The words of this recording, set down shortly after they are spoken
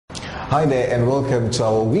Hi there and welcome to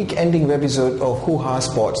our week-ending webisode of Hoohaa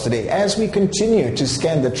Sports Today as we continue to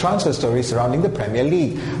scan the transfer stories surrounding the Premier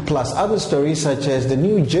League, plus other stories such as the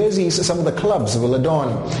new jerseys some of the clubs will adorn.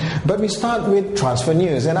 But we start with transfer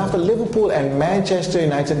news, and after Liverpool and Manchester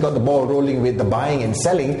United got the ball rolling with the buying and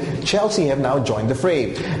selling, Chelsea have now joined the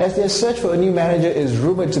fray. As their search for a new manager is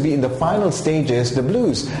rumoured to be in the final stages, the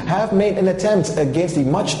Blues have made an attempt against the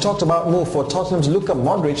much talked about move for Tottenham's Luca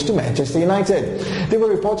Modric to Manchester United. They were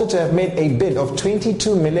reported to have made a bid of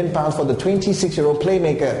 £22 million for the 26-year-old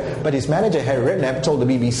playmaker, but his manager Harry Redknapp told the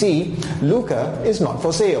BBC Luca is not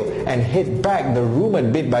for sale and hit back the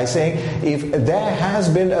rumoured bid by saying if there has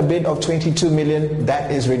been a bid of £22 million, that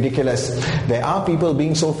is ridiculous. There are people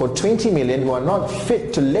being sold for £20 million who are not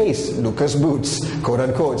fit to lace Luca's boots, quote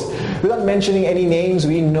unquote. Without mentioning any names,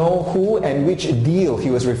 we know who and which deal he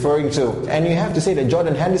was referring to, and you have to say that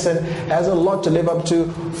Jordan Henderson has a lot to live up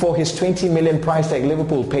to for his £20 million price tag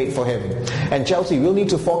Liverpool paid for him. And Chelsea will need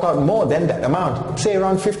to fork out more than that amount, say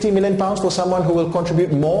around £50 million for someone who will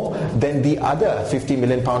contribute more than the other £50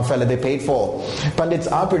 million fella they paid for. Pundits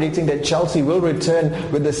are predicting that Chelsea will return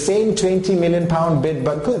with the same £20 million bid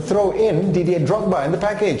but could throw in Didier Drogba in the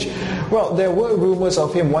package. Well, there were rumours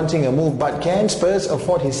of him wanting a move, but can Spurs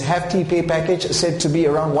afford his hefty pay package said to be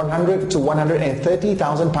around £100,000 to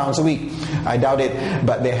 £130,000 a week? I doubt it,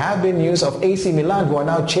 but there have been news of AC Milan who are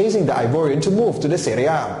now chasing the Ivorian to move to the Serie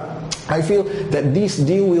A. I feel that this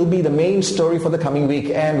deal will be the main story for the coming week,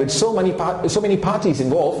 and with so many parties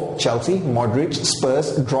involved, Chelsea, Modric,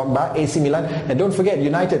 Spurs, Drogba, AC Milan, and don't forget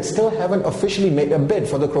United still haven't officially made a bid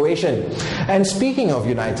for the Croatian. And speaking of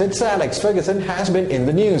United, Sir Alex Ferguson has been in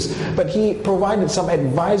the news, but he provided some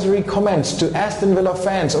advisory comments to Aston Villa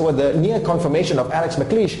fans over the near confirmation of Alex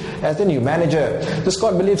McLeish as the new manager. The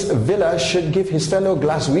Scot believes Villa should give his fellow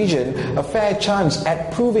Glaswegian a fair chance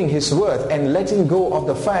at proving his worth and letting go of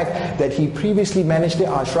the fact that he previously managed their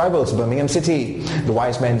arch rivals Birmingham City. The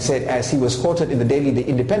wise man said as he was quoted in the daily The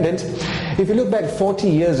Independent, "If you look back 40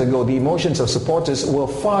 years ago, the emotions of supporters were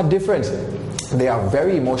far different. They are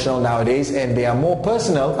very emotional nowadays and they are more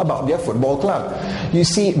personal about their football club. You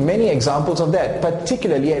see many examples of that,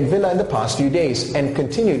 particularly at Villa in the past few days," and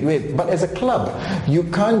continued with, "But as a club, you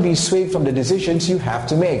can't be swayed from the decisions you have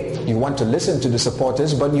to make. You want to listen to the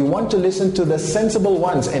supporters, but you want to listen to the sensible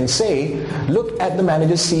ones and say, look at the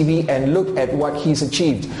manager's CV and look at what he's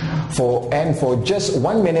achieved. For just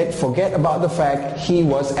 1 minute, forget about the fact he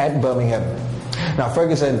was at Birmingham." Now,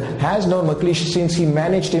 Ferguson has known McLeish since he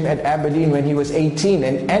managed him at Aberdeen when he was 18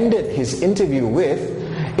 and ended his interview with,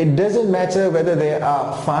 "It doesn't matter whether there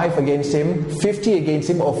are 5 against him, 50 against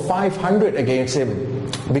him or 500 against him.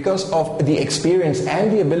 Because of the experience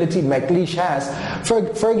and the ability McLeish has,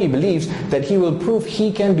 Fergie believes that he will prove he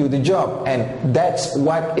can do the job, and that's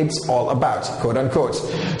what it's all about," quote unquote.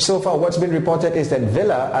 So far, what's been reported is that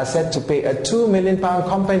Villa are set to pay a £2 million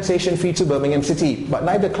compensation fee to Birmingham City, but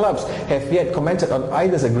neither clubs have yet commented on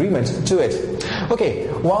either's agreement to it. Okay,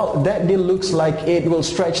 while that deal looks like it will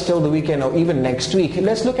stretch till the weekend or even next week,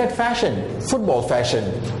 let's look at fashion, football fashion,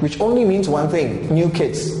 which only means one thing: new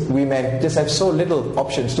kids. We men just have so little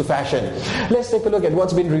options to fashion. Let's take a look at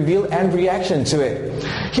what's been revealed and reaction to it.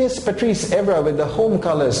 Here's Patrice Evra with the home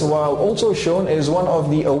colours, while also shown is one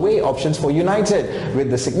of the away options for United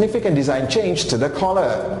with the significant design change to the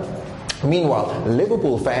collar. Meanwhile,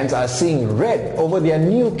 Liverpool fans are seeing red over their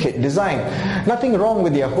new kit design. Nothing wrong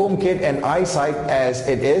with their home kit and eyesight, as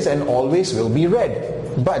it is and always will be red.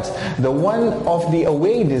 But the one of the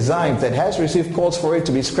away designs that has received calls for it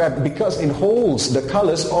to be scrapped because it holds the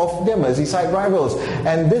colours of their Merseyside rivals,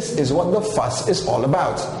 and this is what the fuss is all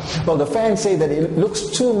about. Well, the fans say that it looks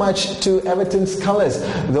too much to Everton's colours,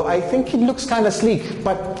 though I think it looks kind of sleek,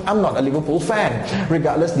 but I'm not a Liverpool fan.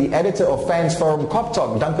 Regardless, the editor of Fans Forum Cop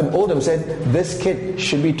Talk, Duncan Oldham, said this kit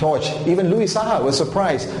should be torched. Even Louis Saha was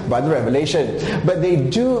surprised by the revelation. But they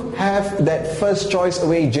do have that first choice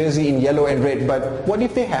away jersey in yellow and red, but what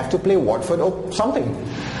if they have to play Watford or something?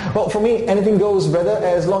 Well, for me, anything goes, brother,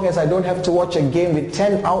 as long as I don't have to watch a game with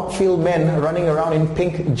 10 outfield men running around in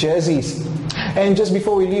pink jerseys. And just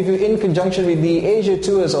before we leave you, in conjunction with the Asia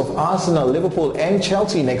tours of Arsenal, Liverpool and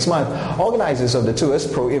Chelsea next month, organisers of the tours,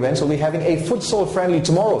 Pro Events, will be having a futsal friendly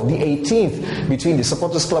tomorrow, the 18th, between the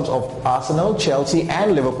supporters clubs of Arsenal, Chelsea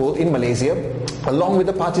and Liverpool in Malaysia, along with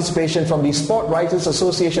the participation from the Sport Writers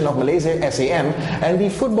Association of Malaysia, SAM, and the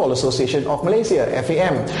Football Association of Malaysia,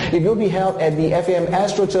 FAM. It will be held at the FAM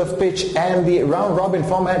AstroTurf pitch, and the round-robin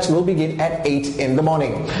formats will begin at 8 in the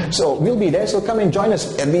morning. So we'll be there, so come and join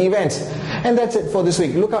us at the event. And that's it for this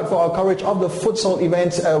week. Look out for our coverage of the futsal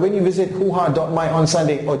events when you visit Hoohaa.my on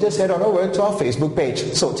Sunday, or just head on over to our Facebook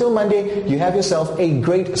page. So till Monday, you have yourself a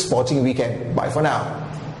great sporting weekend. Bye for now.